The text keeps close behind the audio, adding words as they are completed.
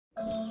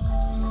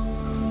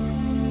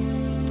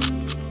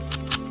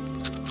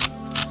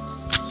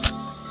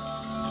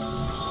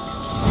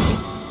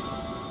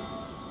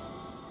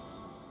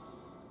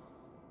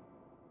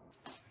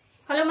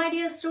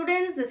dear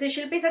students, this is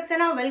Shilpi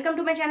Saxena. Welcome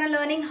to my channel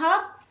Learning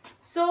Hub.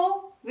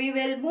 So we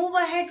will move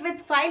ahead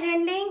with file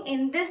handling.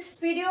 In this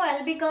video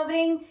I'll be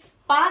covering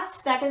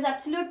paths, that is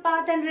absolute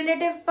path and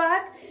relative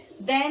path,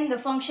 then the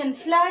function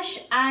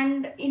flush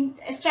and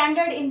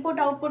standard input,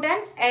 output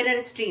and error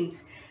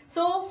streams.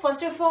 So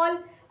first of all,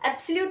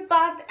 absolute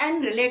path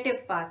and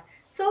relative path.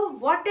 So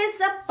what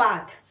is a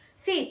path?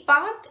 See,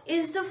 path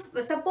is the,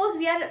 suppose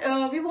we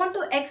want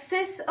to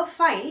access a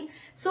file,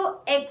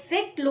 so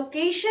exact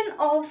location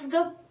of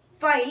the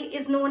file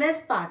is known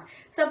as path.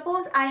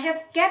 Suppose I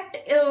have kept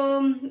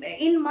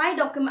in my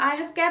document, I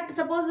have kept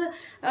suppose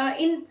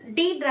in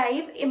D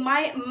drive in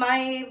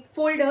my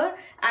folder,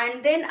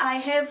 and then I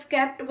have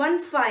kept one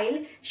file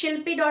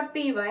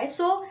shilpi.py.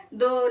 So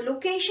the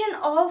location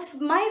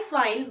of my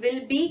file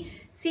will be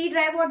C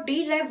drive or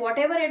D drive,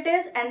 whatever it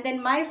is, and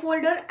then my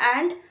folder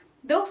and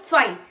the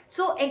file.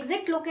 So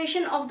exact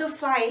location of the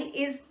file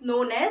is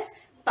known as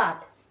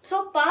path.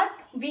 So path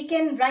we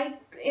can write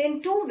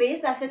in two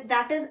ways, that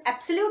is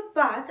absolute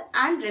path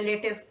and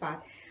relative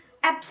path.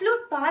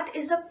 Absolute path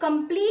is the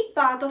complete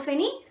path of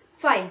any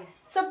file.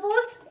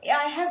 Suppose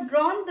I have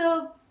drawn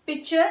the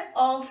picture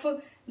of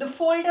the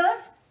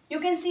folders. You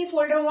can see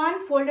folder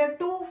 1, folder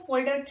 2,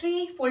 folder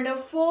 3, folder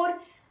 4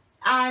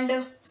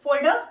 and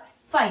folder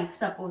 5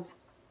 suppose.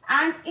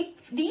 And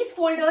these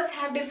folders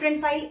have different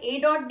file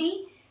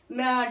a.d,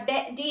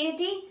 dat,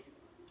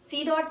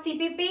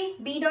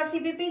 c.cpp,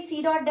 b.cpp,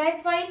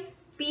 c.dat file,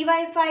 py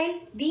file.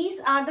 These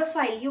are the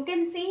file. You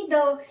can see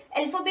the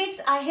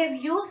alphabets I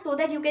have used so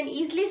that you can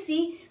easily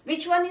see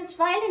which one is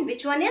file and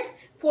which one is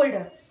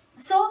folder.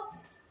 So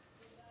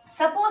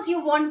suppose you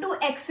want to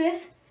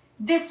access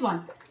this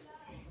one,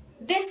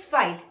 this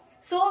file.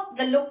 So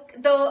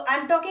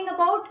I'm talking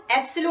about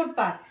absolute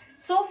path.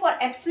 So for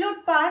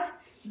absolute path,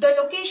 the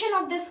location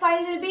of this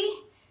file will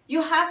be,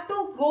 you have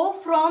to go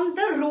from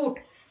the root,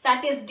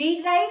 that is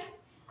D drive,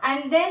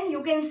 and then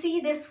you can see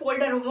this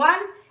folder 1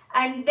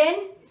 and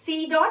then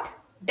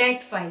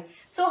c.dat file.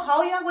 So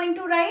how you are going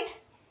to write?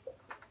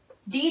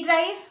 D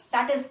drive,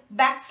 that is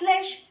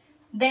backslash,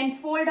 then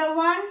folder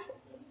 1,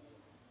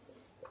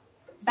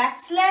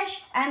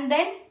 backslash, and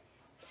then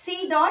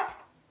c.dat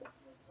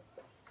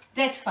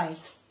file.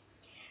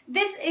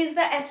 This is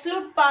the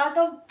absolute path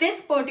of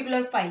this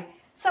particular file.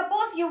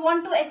 Suppose you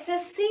want to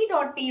access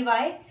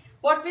c.py,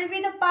 what will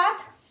be the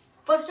path?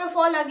 First of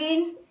all,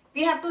 again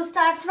we have to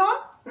start from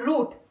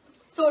root.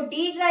 So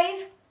D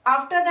drive,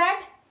 after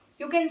that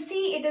you can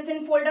see it is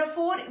in folder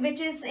 4, which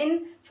is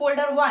in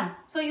folder 1.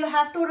 So you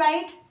have to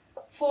write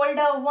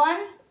folder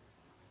 1,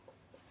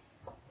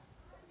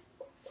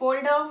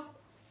 folder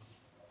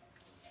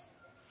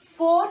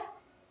 4,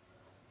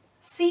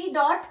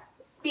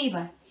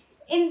 c.py.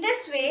 In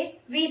this way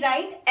we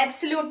write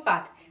absolute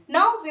path.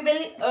 Now we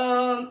will,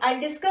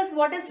 I'll discuss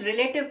what is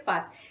relative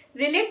path.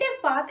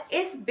 Relative path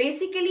is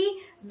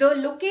basically the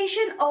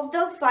location of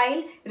the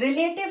file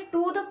relative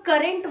to the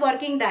current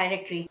working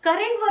directory.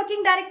 Current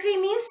working directory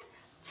means,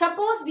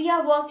 suppose we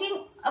are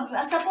working,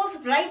 suppose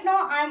right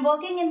now I am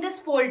working in this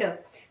folder.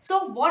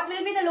 So what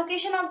will be the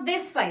location of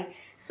this file?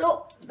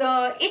 So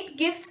it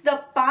gives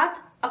the path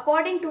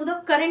according to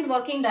the current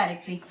working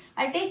directory.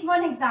 I'll take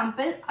one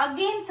example.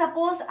 Again,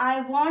 suppose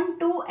I want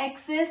to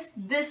access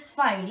this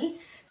file.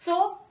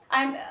 So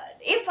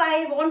if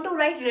I want to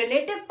write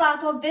relative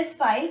path of this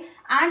file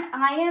and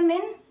I am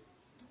in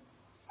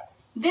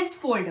this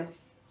folder,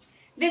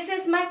 this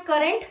is my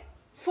current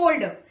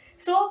folder.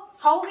 So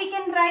how we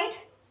can write?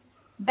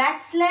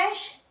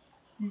 Backslash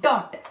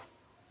dot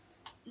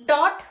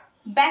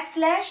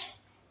backslash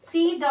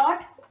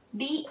c.dat.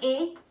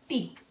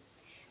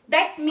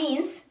 That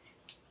means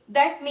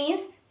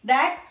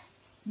that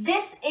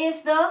this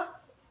is the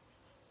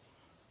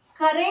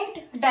current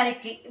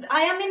directory.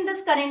 I am in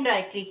this current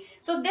directory.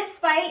 So this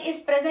file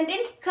is present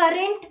in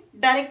current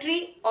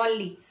directory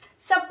only.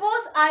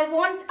 Suppose I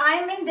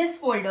am in this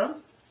folder.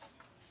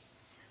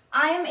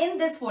 I am in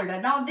this folder.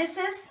 Now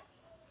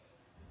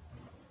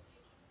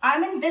I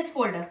am in this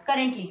folder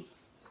currently.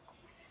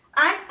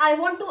 And I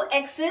want to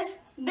access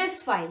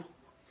this file.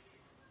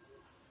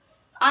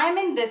 I am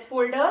in this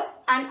folder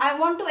and I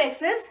want to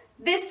access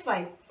this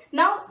file.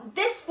 Now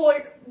this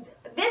file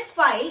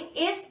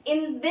is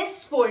in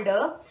this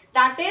folder,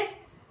 that is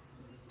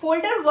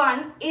folder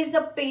 1 is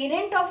the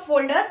parent of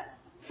folder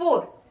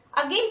 4.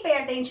 Again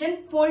pay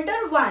attention,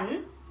 folder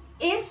 1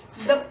 is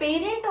the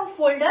parent of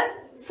folder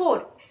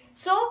 4.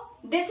 So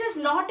this is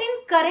not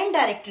in current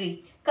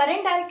directory.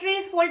 Current directory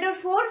is folder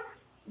 4.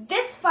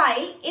 This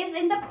file is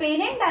in the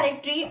parent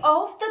directory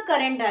of the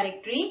current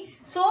directory.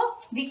 So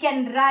we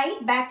can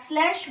write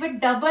backslash with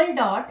double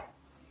dot.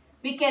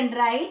 We can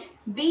write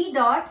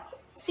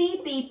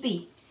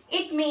b.cpp.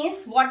 It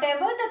means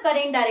whatever the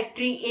current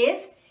directory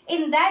is,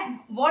 in that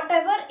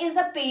whatever is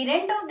the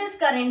parent of this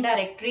current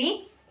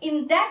directory,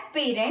 in that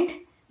parent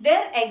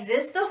there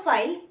exists the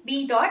file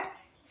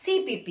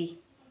b.cpp.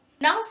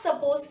 Now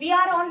suppose we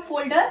are on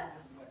folder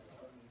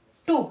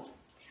 2.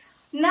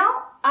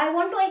 Now I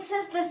want to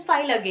access this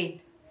file again.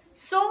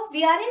 So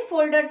we are in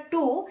folder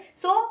 2.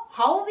 So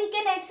how we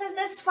can access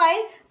this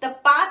file? The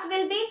path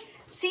will be,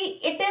 see,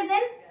 it is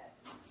in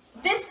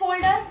this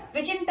folder,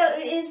 which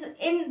is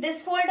in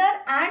this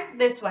folder and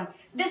this one.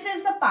 This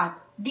is the path.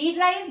 D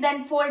drive,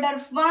 then folder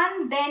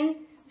 1, then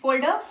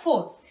folder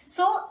 4.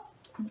 So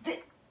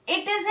it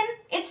is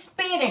in its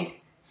parent.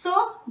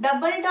 So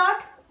double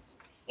dot,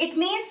 it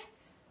means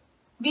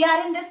we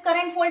are in this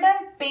current folder,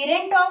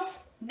 parent of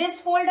this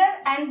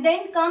folder, and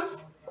then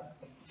comes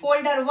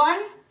folder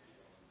 1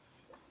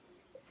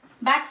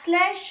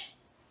 backslash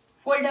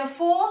folder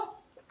 4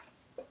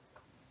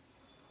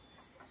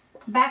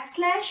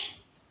 backslash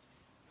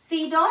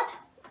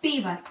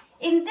C.P1.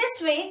 In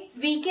this way,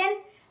 we can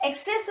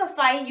access a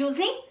file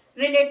using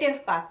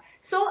relative path.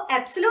 So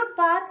absolute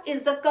path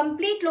is the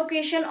complete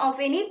location of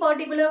any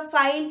particular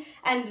file,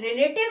 and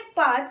relative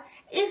path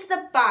is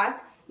the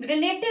path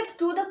relative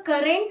to the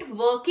current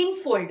working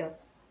folder.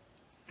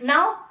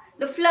 Now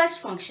the flush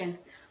function.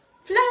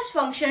 Flush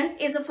function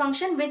is a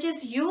function which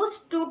is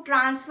used to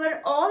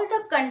transfer all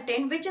the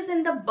content which is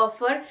in the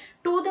buffer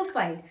to the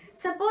file.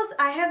 Suppose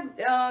I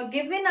have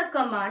given a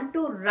command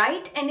to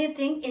write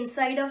anything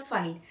inside a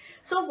file.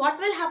 So what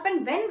will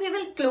happen when we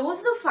will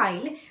close the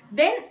file?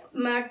 Then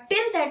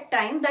till that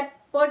time that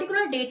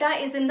particular data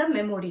is in the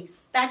memory,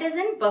 that is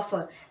in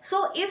buffer.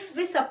 So if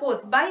we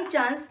suppose by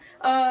chance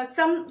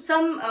some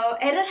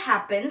error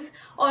happens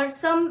or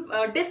some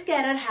disk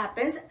error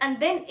happens, and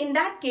then in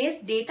that case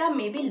data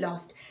may be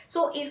lost.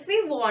 So if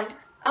we want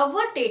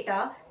our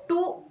data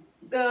to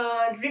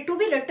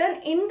be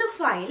written in the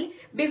file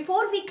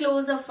before we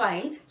close a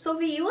file, so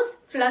we use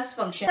flush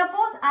function.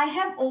 Suppose I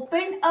have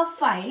opened a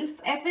file,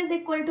 f is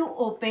equal to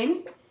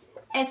open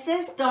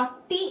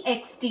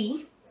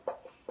ss.txt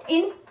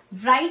in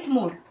write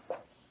mode.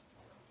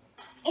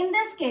 In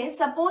this case,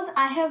 suppose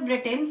I have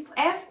written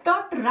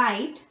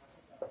f.write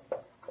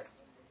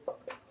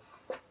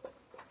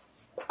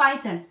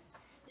Python.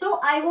 So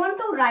I want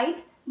to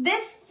write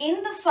this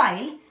in the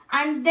file,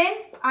 and then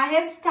I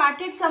have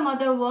started some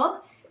other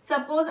work.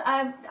 Suppose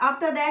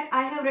after that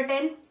I have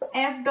written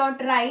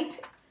f.write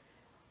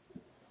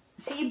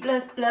C++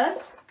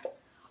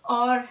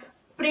 or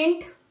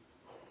print.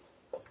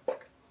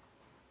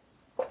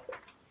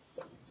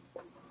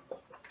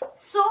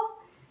 So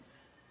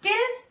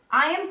till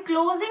I am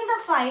closing the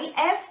file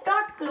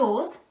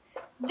f.close,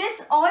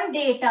 this all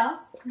data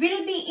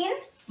will be in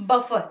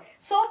buffer.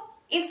 So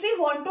if we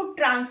want to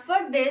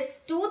transfer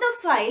this to the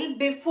file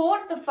before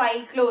the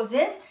file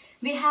closes,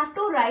 we have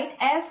to write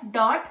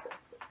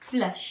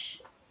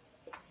f.flush.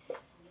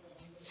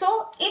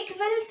 So it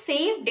will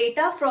save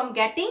data from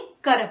getting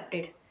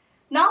corrupted.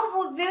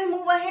 Now we will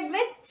move ahead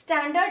with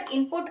standard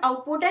input,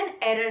 output and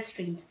error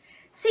streams.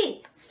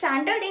 See,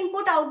 standard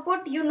input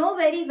output, you know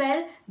very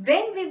well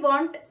when we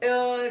want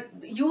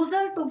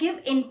user to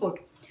give input.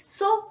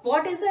 So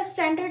what is the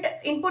standard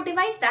input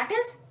device? That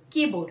is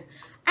keyboard.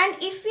 And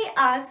if we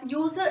ask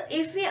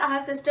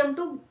system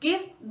to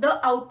give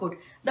the output,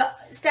 the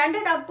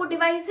standard output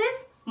device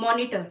is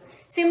monitor.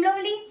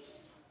 Similarly,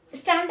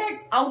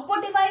 standard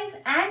output device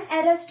and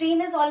error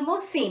stream is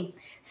almost same.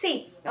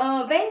 See,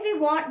 when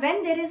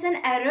there is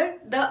an error,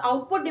 the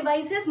output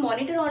device is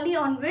monitor only,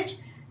 on which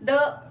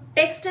the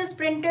text is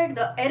printed,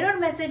 the error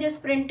message is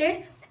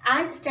printed,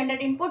 and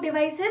standard input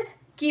device is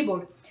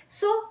keyboard.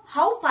 So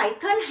how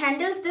Python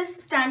handles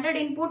this standard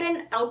input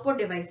and output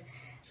device?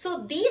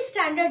 So these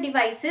standard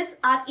devices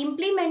are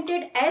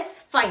implemented as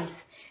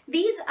files.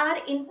 These are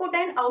input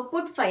and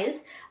output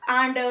files,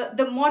 and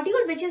the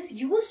module which is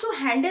used to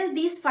handle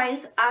these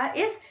files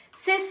is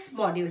sys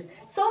module.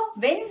 So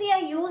when we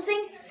are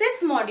using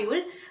sys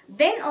module,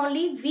 then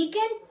only we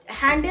can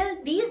handle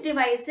these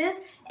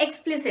devices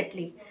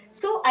explicitly.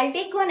 So I'll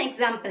take one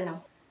example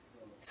now.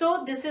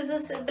 So this is a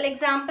simple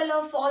example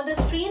of all the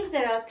streams.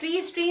 There are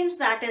 3 streams,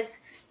 that is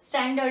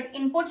standard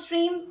input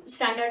stream,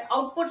 standard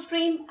output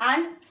stream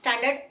and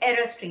standard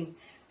error stream.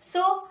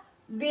 So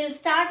we'll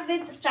start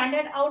with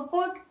standard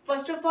output.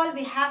 First of all,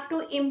 we have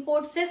to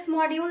import sys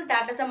module.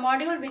 That is a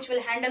module which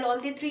will handle all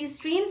the 3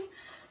 streams.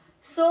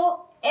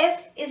 So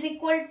f is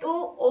equal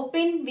to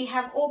open. We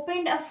have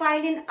opened a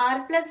file in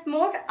R+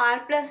 mode.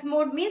 R+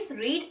 mode means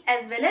read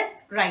as well as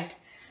write.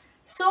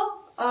 So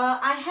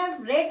I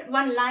have read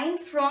one line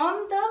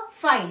from the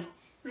file,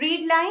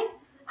 read line,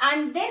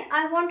 and then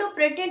I want to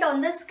print it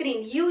on the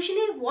screen.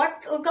 Usually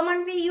what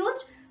command we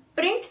used?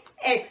 Print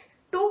x,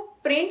 to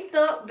print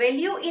the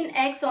value in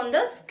x on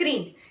the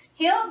screen.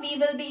 Here we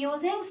will be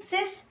using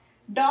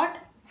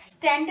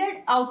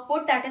sys.standard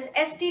output, that is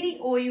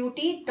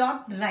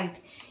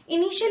stdout.write.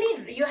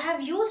 Initially you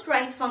have used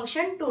write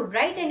function to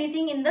write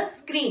anything in the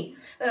screen,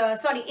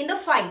 in the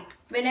file.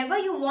 Whenever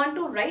you want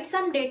to write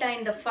some data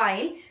in the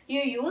file,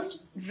 you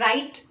used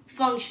write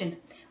function.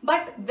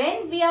 But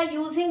when we are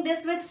using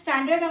this with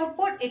standard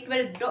output, it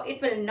will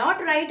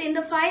not write in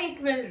the file,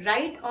 it will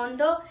write on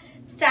the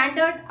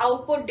standard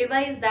output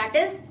device, that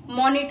is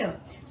monitor.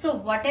 So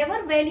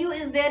whatever value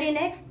is there in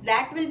x,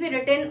 that will be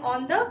written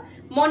on the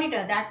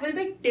monitor, that will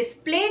be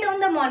displayed on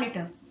the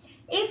monitor.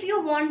 If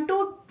you want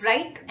to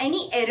write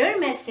any error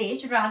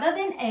message rather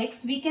than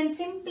X, we can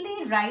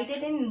simply write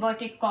it in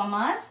inverted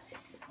commas.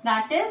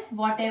 That is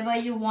whatever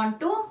you want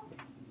to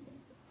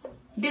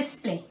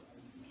display.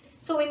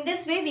 So in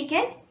this way we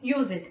can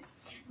use it.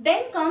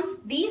 Then comes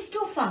these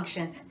two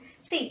functions.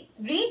 See,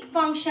 read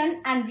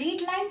function and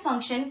read line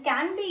function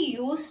can be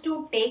used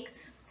to take,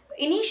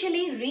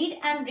 initially read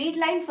and read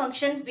line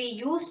functions we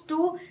used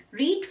to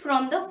read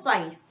from the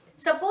file.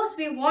 Suppose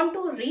we want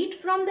to read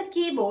from the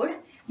keyboard,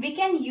 we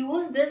can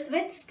use this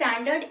with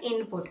standard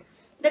input.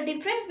 The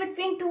difference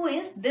between two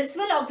is this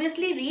will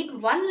obviously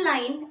read one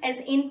line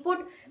as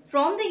input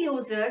from the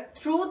user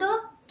through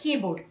the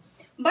keyboard.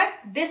 But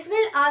this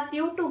will ask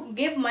you to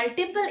give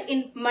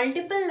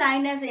multiple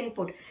line as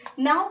input.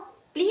 Now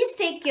please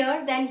take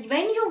care that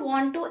when you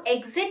want to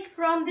exit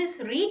from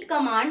this read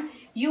command,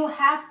 you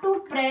have to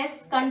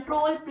press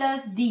Ctrl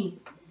plus D.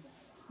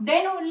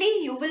 Then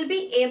only you will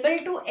be able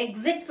to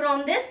exit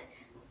from this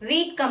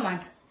read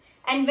command.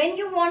 And when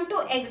you want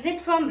to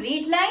exit from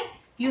read line,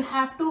 you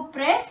have to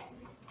press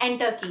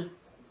enter key.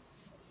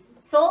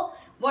 So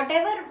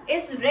whatever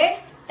is read,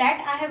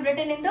 that I have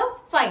written in the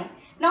file.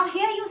 Now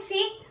here you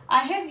see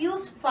I have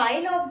used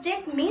file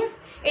object, means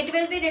it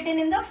will be written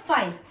in the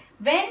file.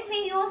 When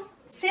we use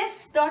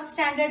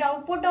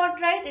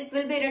sys.standardoutput.write, it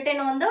will be written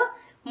on the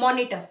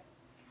monitor.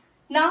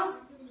 Now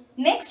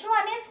next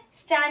one is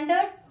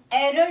standard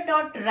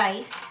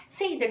error.write.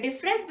 See, the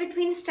difference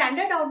between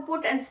standard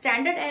output and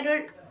standard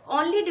error,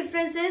 only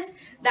difference is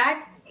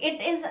that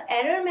it is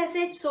error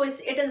message, so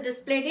it is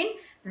displayed in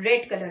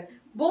red color.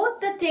 Both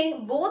the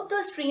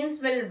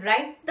streams will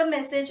write the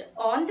message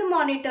on the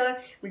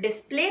monitor,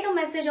 display the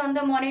message on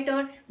the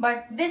monitor,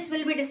 but this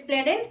will be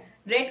displayed in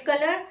red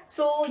color.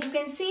 So you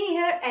can see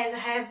here, as I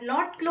have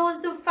not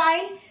closed the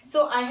file,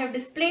 so I have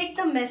displayed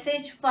the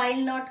message file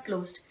not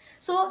closed.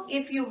 So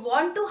if you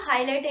want to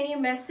highlight any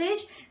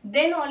message,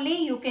 then only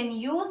you can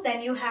use,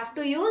 then you have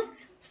to use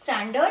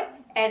standard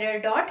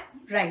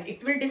error.write.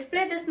 It will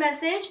display this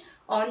message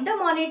on the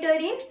monitor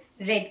in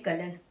red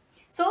color.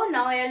 So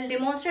now I will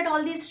demonstrate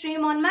all these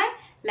stream on my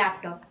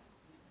laptop.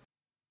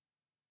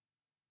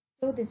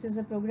 So this is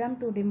a program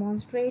to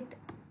demonstrate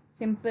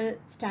simple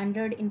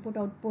standard input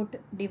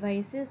output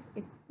devices.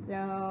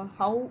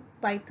 How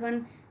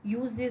Python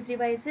use these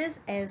devices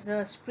as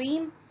a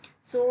stream.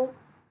 So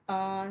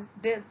I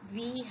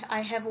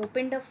have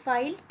opened a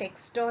file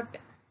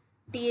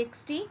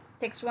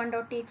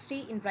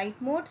text1.txt in write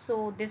mode.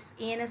 So this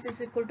ans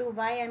is equal to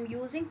y I am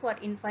using for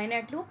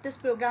infinite loop. This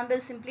program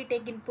will simply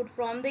take input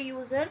from the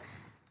user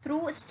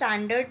through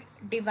standard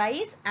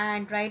device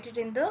and write it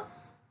in the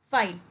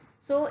file.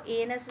 So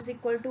ans is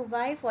equal to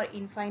y for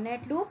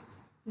infinite loop.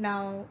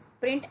 Now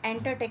print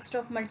enter text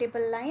of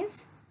multiple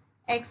lines.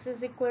 X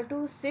is equal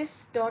to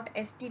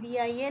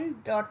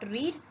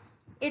sys.stdin.read.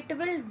 It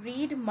will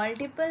read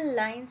multiple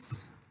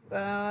lines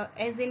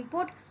as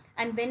input,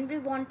 and when we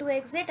want to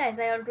exit, as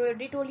I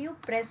already told you,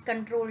 press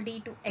Ctrl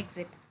D to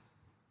exit.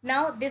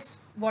 Now this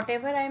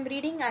whatever I am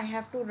reading, I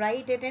have to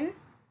write it in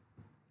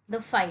the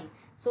file.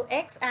 So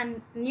X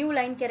and new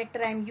line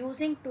character I am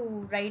using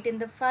to write in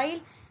the file,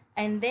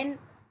 and then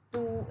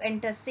to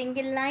enter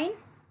single line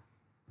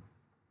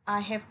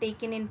I have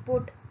taken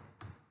input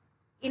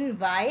in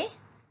Y.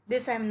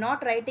 This I am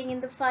not writing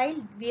in the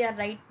file.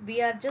 I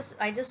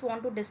just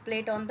want to display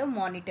it on the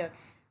monitor.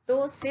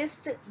 So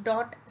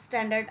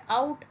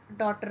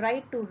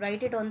sys.standardout.write to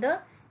write it on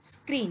the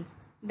screen.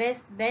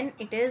 Then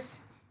it is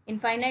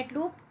infinite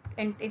loop,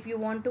 and if you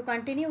want to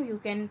continue, you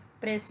can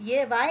press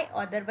Y,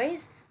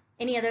 otherwise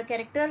any other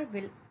character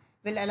will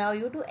allow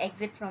you to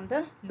exit from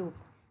the loop.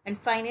 And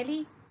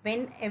finally,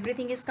 when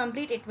everything is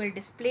complete, it will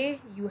display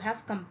you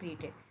have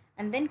completed,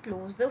 and then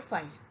close the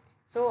file.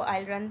 So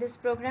I'll run this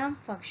program,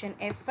 function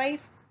F5.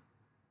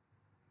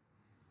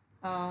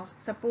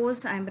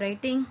 Suppose I'm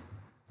writing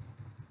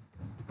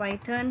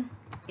Python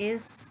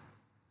is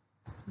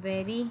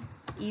very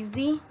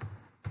easy.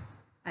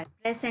 I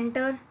press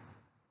enter.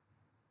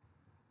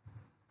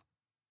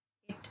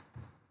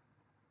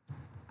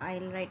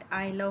 I'll write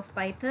I love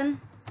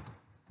Python.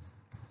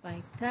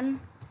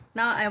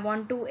 Now I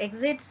want to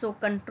exit, so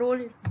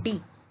Ctrl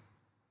D.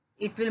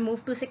 It will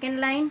move to second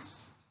line.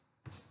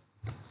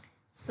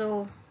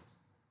 So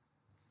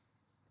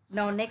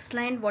now next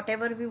line,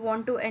 whatever we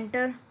want to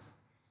enter,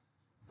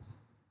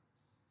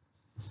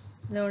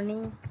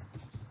 learning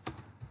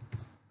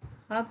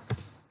hub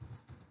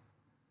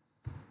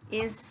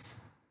is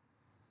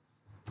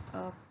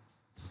a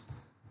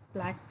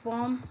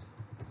platform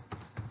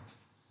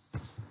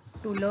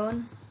to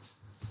learn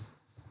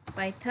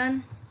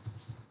Python.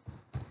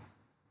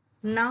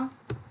 Now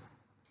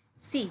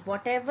see,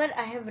 whatever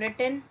I have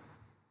written,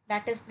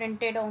 that is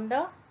printed on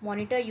the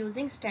monitor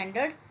using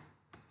standard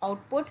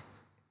output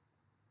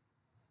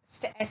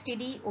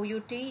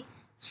stdout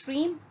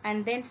stream.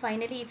 And then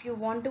finally, if you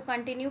want to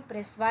continue,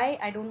 press Y.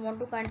 I don't want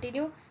to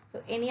continue,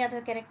 so any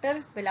other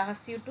character will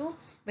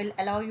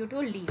allow you to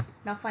leave.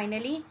 Now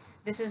finally,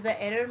 this is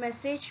the error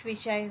message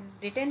which I have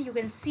written. You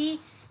can see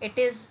it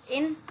is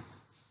in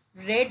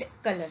red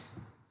color.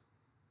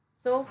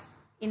 So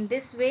in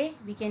this way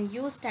we can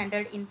use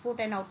standard input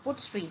and output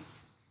stream.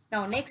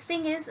 Now next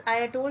thing is,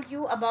 I told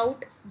you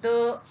about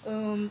the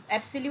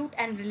absolute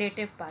and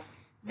relative path.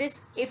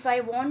 This, if I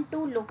want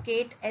to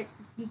locate,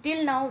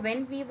 till now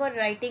when we were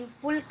writing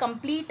full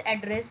complete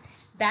address,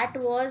 that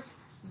was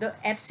the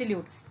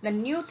absolute. The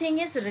new thing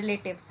is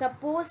relative.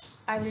 Suppose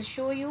I will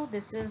show you,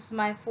 this is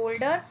my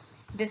folder,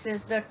 this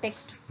is the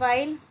text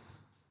file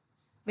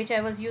which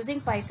I was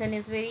using. Python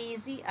is very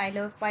easy, I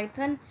love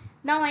Python.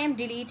 Now I am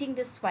deleting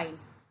this file.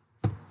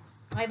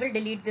 I will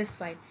delete this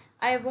file.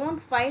 I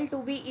want file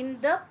to be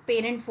in the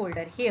parent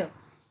folder. Here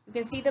you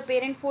can see the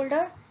parent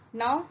folder.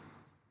 Now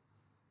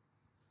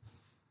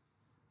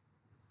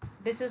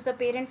this is the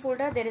parent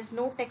folder, there is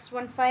no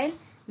text1 file.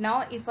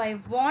 Now if I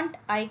want,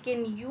 I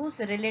can use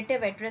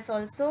relative address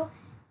also.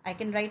 I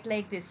can write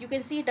like this. You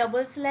can see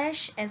double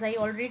slash, as I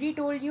already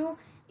told you.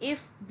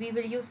 If we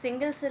will use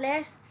single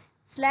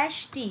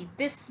slash t,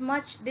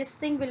 this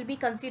thing will be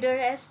considered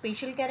as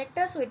special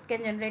character, so it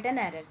can generate an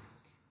error.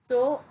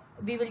 So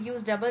we will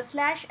use double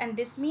slash, and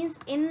this means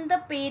in the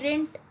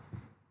parent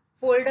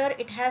folder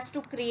it has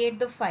to create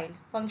the file.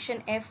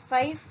 Function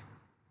f5,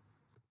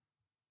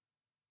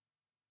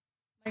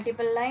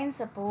 multiple lines.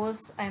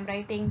 Suppose I am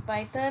writing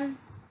Python,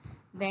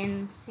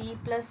 then C++,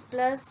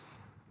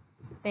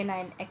 then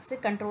I'll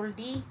exit, control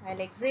D,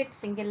 I'll exit,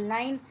 single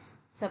line.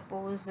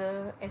 Suppose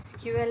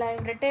SQL I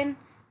have written,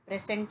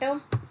 press enter,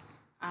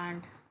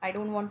 and I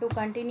don't want to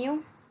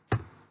continue.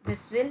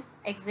 This will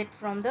exit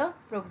from the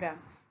program.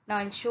 Now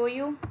I'll show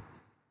you.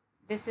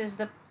 This is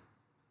the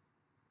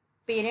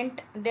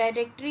parent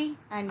directory,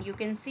 and you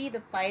can see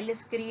the file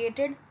is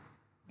created.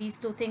 These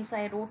two things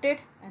I wrote it,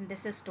 and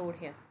this is stored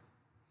here.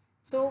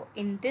 So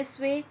in this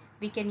way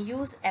we can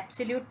use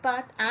absolute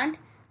path and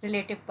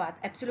relative path.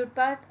 Absolute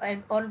path,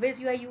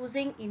 always you are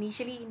using.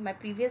 Initially in my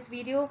previous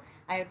video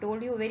I have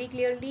told you very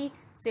clearly,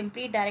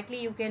 simply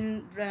directly you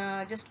can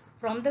just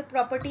from the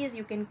properties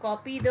you can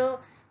copy the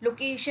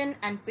location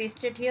and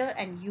paste it here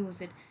and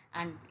use it.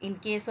 And in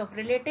case of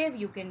relative,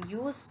 you can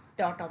use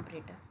dot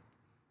operator.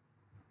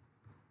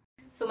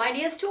 So my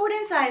dear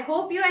students, I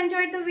hope you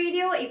enjoyed the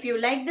video. If you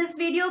like this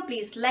video,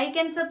 please like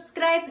and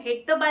subscribe,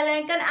 hit the bell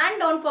icon, and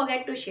don't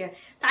forget to share.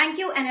 Thank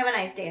you and have a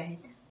nice day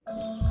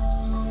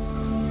ahead.